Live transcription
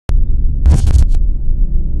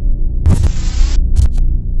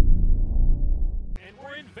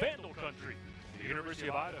University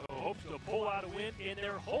of Idaho hopes to pull out a win in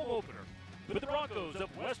their home opener. But the Broncos of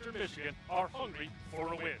Western Michigan are hungry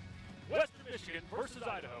for a win. Western Michigan versus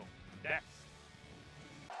Idaho. Next.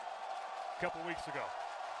 A couple weeks ago.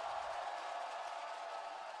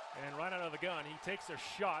 And right out of the gun, he takes a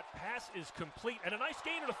shot. Pass is complete. And a nice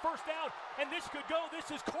gain of the first down. And this could go. This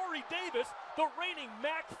is Corey Davis, the reigning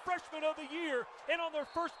MAC Freshman of the Year. And on their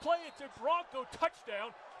first play, it's a Bronco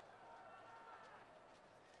touchdown.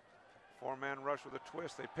 Four-man rush with a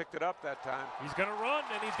twist. They picked it up that time. He's going to run,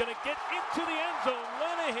 and he's going to get into the end zone.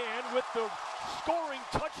 Linehan with the scoring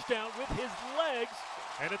touchdown with his legs.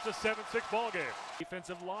 And it's a 7-6 ball game.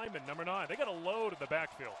 Defensive lineman, number 9. They got a load in the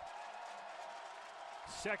backfield.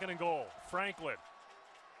 Second and goal, Franklin.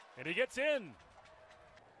 And he gets in.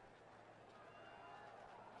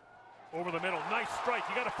 Over the middle, nice strike.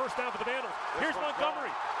 You got a first down for the Vandals. Here's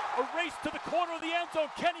Montgomery. A race to the corner of the end zone.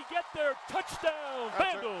 Can he get there? Touchdown,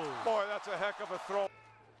 Vandals. Boy, that's a heck of a throw.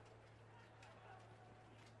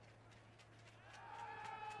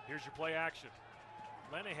 Here's your play action.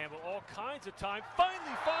 Linehan with all kinds of time.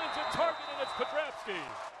 Finally finds a target, and it's Podrapski.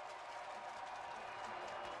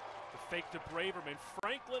 The fake to Braverman.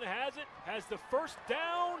 Franklin has it, has the first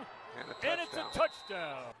down, and it's a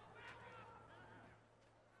touchdown.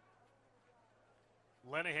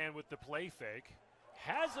 Linehan with the play fake.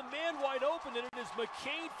 Has a man wide open, and it is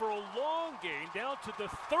Michagn for a long gain down to the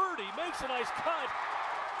 30. Makes a nice cut.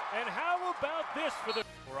 And how about this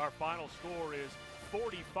where our final score is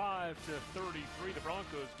 45-33. The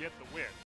Broncos get the win.